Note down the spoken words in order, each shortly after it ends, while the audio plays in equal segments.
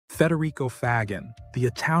Federico Faggin, the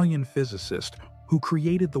Italian physicist who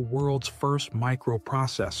created the world's first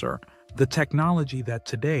microprocessor, the technology that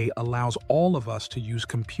today allows all of us to use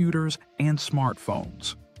computers and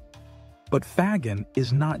smartphones. But Faggin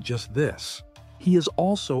is not just this. He is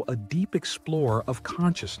also a deep explorer of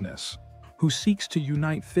consciousness who seeks to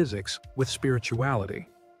unite physics with spirituality.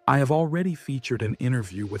 I have already featured an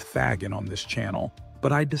interview with Faggin on this channel,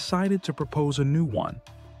 but I decided to propose a new one,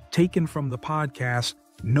 taken from the podcast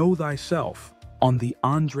Know Thyself on the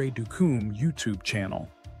Andre Ducum YouTube channel.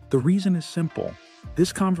 The reason is simple.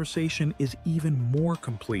 This conversation is even more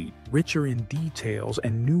complete, richer in details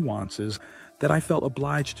and nuances that I felt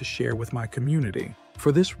obliged to share with my community.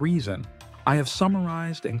 For this reason, I have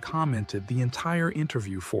summarized and commented the entire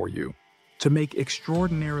interview for you to make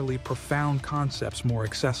extraordinarily profound concepts more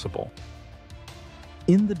accessible.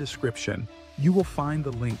 In the description, you will find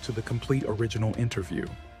the link to the complete original interview.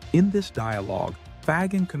 In this dialogue,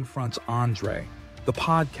 Faggin confronts Andre, the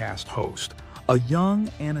podcast host, a young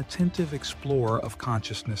and attentive explorer of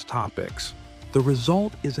consciousness topics. The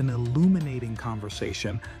result is an illuminating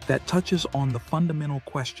conversation that touches on the fundamental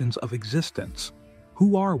questions of existence.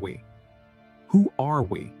 Who are we? Who are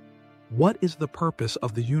we? What is the purpose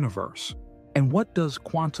of the universe? And what does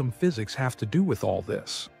quantum physics have to do with all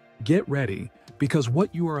this? Get ready, because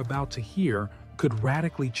what you are about to hear could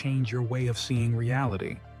radically change your way of seeing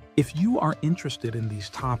reality. If you are interested in these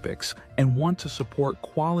topics and want to support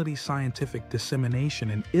quality scientific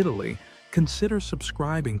dissemination in Italy, consider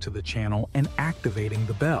subscribing to the channel and activating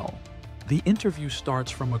the bell. The interview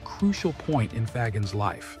starts from a crucial point in Faggin's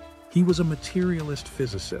life. He was a materialist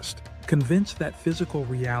physicist, convinced that physical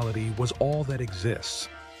reality was all that exists,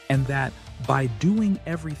 and that by doing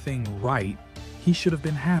everything right, he should have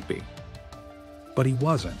been happy. But he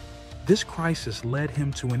wasn't. This crisis led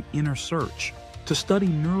him to an inner search, to study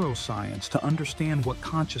neuroscience to understand what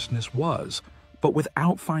consciousness was, but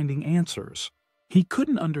without finding answers. He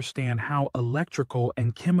couldn't understand how electrical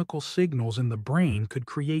and chemical signals in the brain could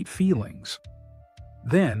create feelings.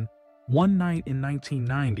 Then, one night in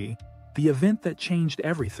 1990, the event that changed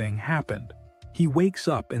everything happened. He wakes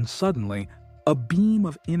up and suddenly, a beam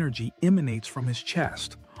of energy emanates from his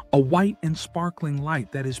chest, a white and sparkling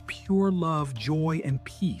light that is pure love, joy, and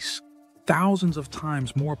peace, thousands of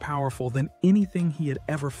times more powerful than anything he had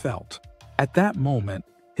ever felt. At that moment,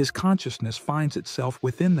 his consciousness finds itself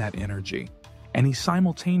within that energy, and he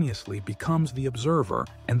simultaneously becomes the observer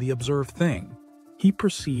and the observed thing. He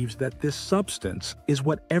perceives that this substance is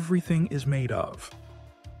what everything is made of.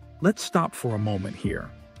 Let's stop for a moment here.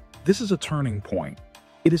 This is a turning point.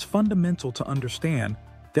 It is fundamental to understand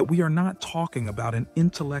that we are not talking about an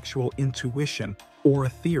intellectual intuition or a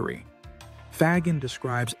theory. Faggin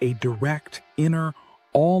describes a direct, inner,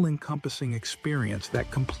 all-encompassing experience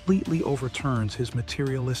that completely overturns his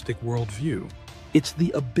materialistic worldview. It's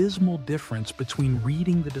the abysmal difference between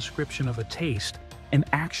reading the description of a taste and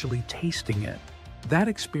actually tasting it. That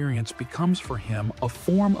experience becomes for him a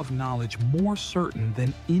form of knowledge more certain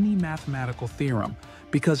than any mathematical theorem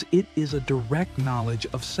because it is a direct knowledge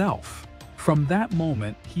of self. From that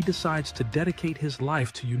moment, he decides to dedicate his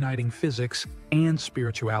life to uniting physics and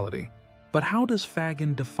spirituality. But how does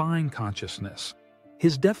Faggin define consciousness?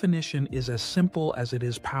 His definition is as simple as it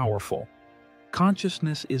is powerful.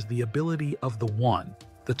 Consciousness is the ability of the one,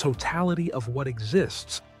 the totality of what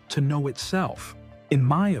exists, to know itself. In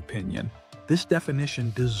my opinion, this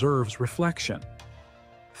definition deserves reflection.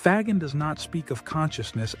 Faggin does not speak of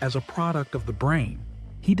consciousness as a product of the brain.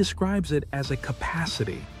 He describes it as a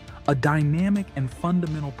capacity, a dynamic and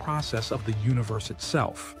fundamental process of the universe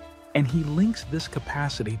itself. And he links this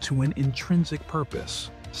capacity to an intrinsic purpose,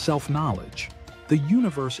 self-knowledge. The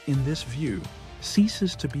universe in this view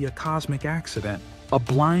ceases to be a cosmic accident, a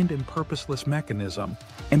blind and purposeless mechanism,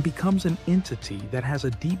 and becomes an entity that has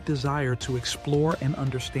a deep desire to explore and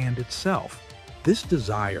understand itself. This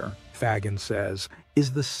desire, Faggin says,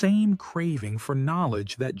 is the same craving for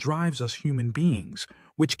knowledge that drives us human beings,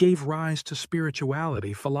 which gave rise to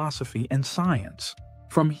spirituality, philosophy, and science.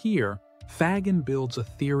 From here, Faggin builds a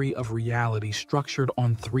theory of reality structured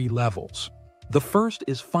on three levels. The first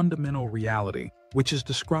is fundamental reality, which is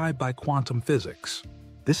described by quantum physics.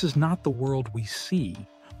 This is not the world we see,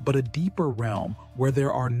 but a deeper realm where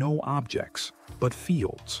there are no objects, but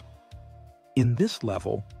fields. In this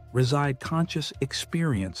level reside conscious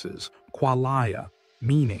experiences, qualia,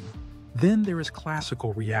 meaning. Then there is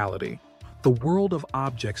classical reality, the world of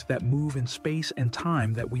objects that move in space and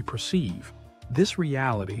time that we perceive. This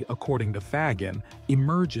reality, according to Faggin,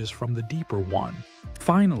 emerges from the deeper one.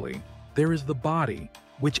 Finally, there is the body,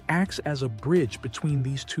 which acts as a bridge between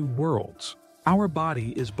these two worlds. Our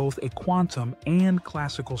body is both a quantum and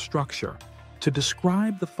classical structure. To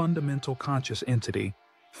describe the fundamental conscious entity,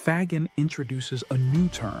 Faggin introduces a new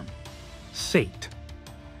term, Sate.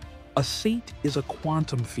 A Sate is a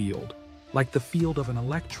quantum field, like the field of an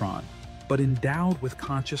electron, but endowed with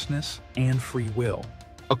consciousness and free will.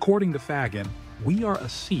 According to Faggin, we are a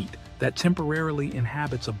Sate that temporarily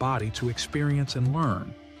inhabits a body to experience and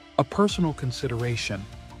learn. A personal consideration: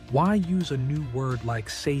 why use a new word like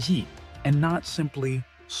Sate and not simply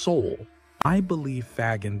soul? I believe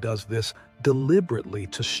Faggin does this deliberately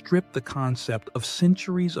to strip the concept of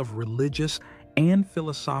centuries of religious and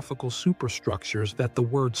philosophical superstructures that the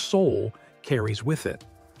word soul carries with it.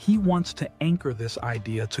 He wants to anchor this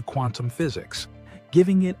idea to quantum physics,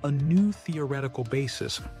 giving it a new theoretical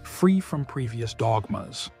basis free from previous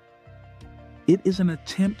dogmas. It is an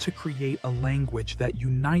attempt to create a language that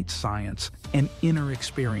unites science and inner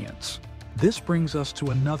experience. This brings us to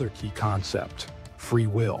another key concept: free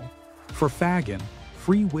will. For Faggin,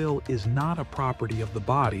 free will is not a property of the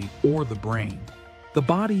body or the brain. The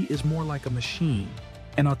body is more like a machine,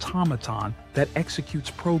 an automaton that executes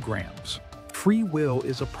programs. Free will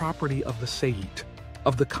is a property of the Sate,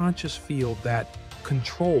 of the conscious field that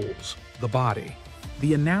controls the body.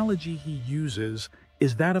 The analogy he uses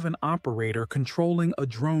is that of an operator controlling a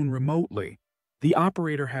drone remotely. The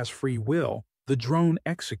operator has free will, the drone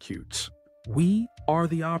executes. We are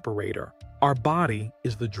the operator. Our body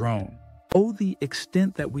is the drone. To the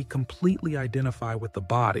extent that we completely identify with the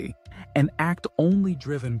body and act only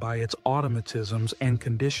driven by its automatisms and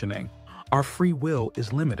conditioning, our free will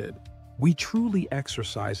is limited. We truly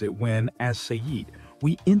exercise it when, as Sate,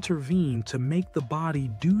 we intervene to make the body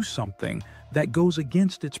do something that goes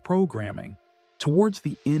against its programming. Towards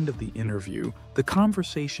the end of the interview, the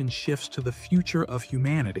conversation shifts to the future of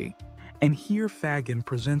humanity, and here Faggin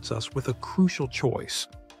presents us with a crucial choice: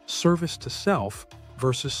 service to self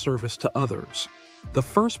versus service to others. The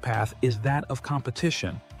first path is that of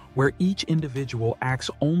competition, where each individual acts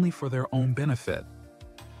only for their own benefit.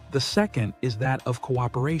 The second is that of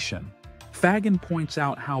cooperation. Faggin points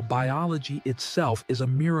out how biology itself is a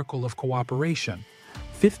miracle of cooperation.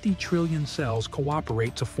 50 trillion cells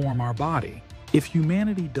cooperate to form our body. If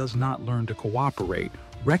humanity does not learn to cooperate,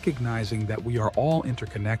 recognizing that we are all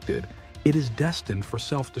interconnected, it is destined for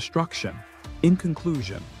self-destruction. In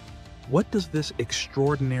conclusion, what does this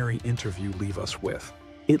extraordinary interview leave us with?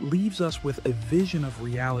 It leaves us with a vision of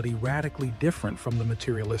reality radically different from the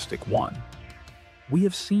materialistic one. We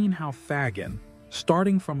have seen how Faggin,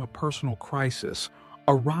 starting from a personal crisis,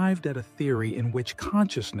 arrived at a theory in which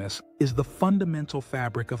consciousness is the fundamental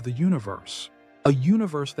fabric of the universe. A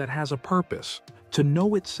universe that has a purpose: to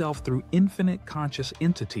know itself through infinite conscious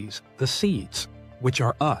entities, the seeds, which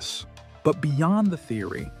are us. But beyond the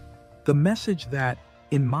theory, the message that,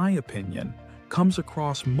 in my opinion, comes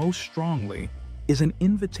across most strongly is an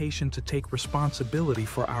invitation to take responsibility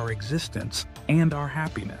for our existence and our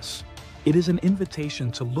happiness. It is an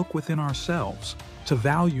invitation to look within ourselves, to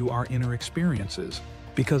value our inner experiences,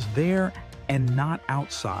 because there and not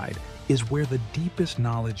outside is where the deepest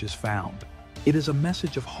knowledge is found. It is a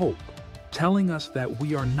message of hope, telling us that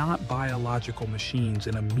we are not biological machines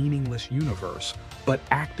in a meaningless universe, but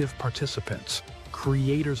active participants,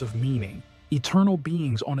 creators of meaning, eternal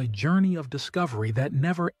beings on a journey of discovery that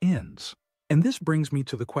never ends. And this brings me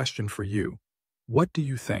to the question for you. What do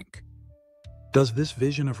you think? Does this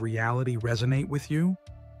vision of reality resonate with you?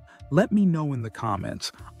 Let me know in the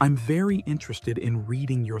comments. I'm very interested in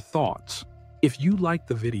reading your thoughts. If you liked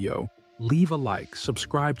the video, leave a like,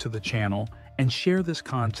 subscribe to the channel, and share this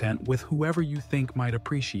content with whoever you think might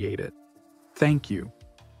appreciate it. Thank you,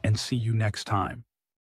 and see you next time.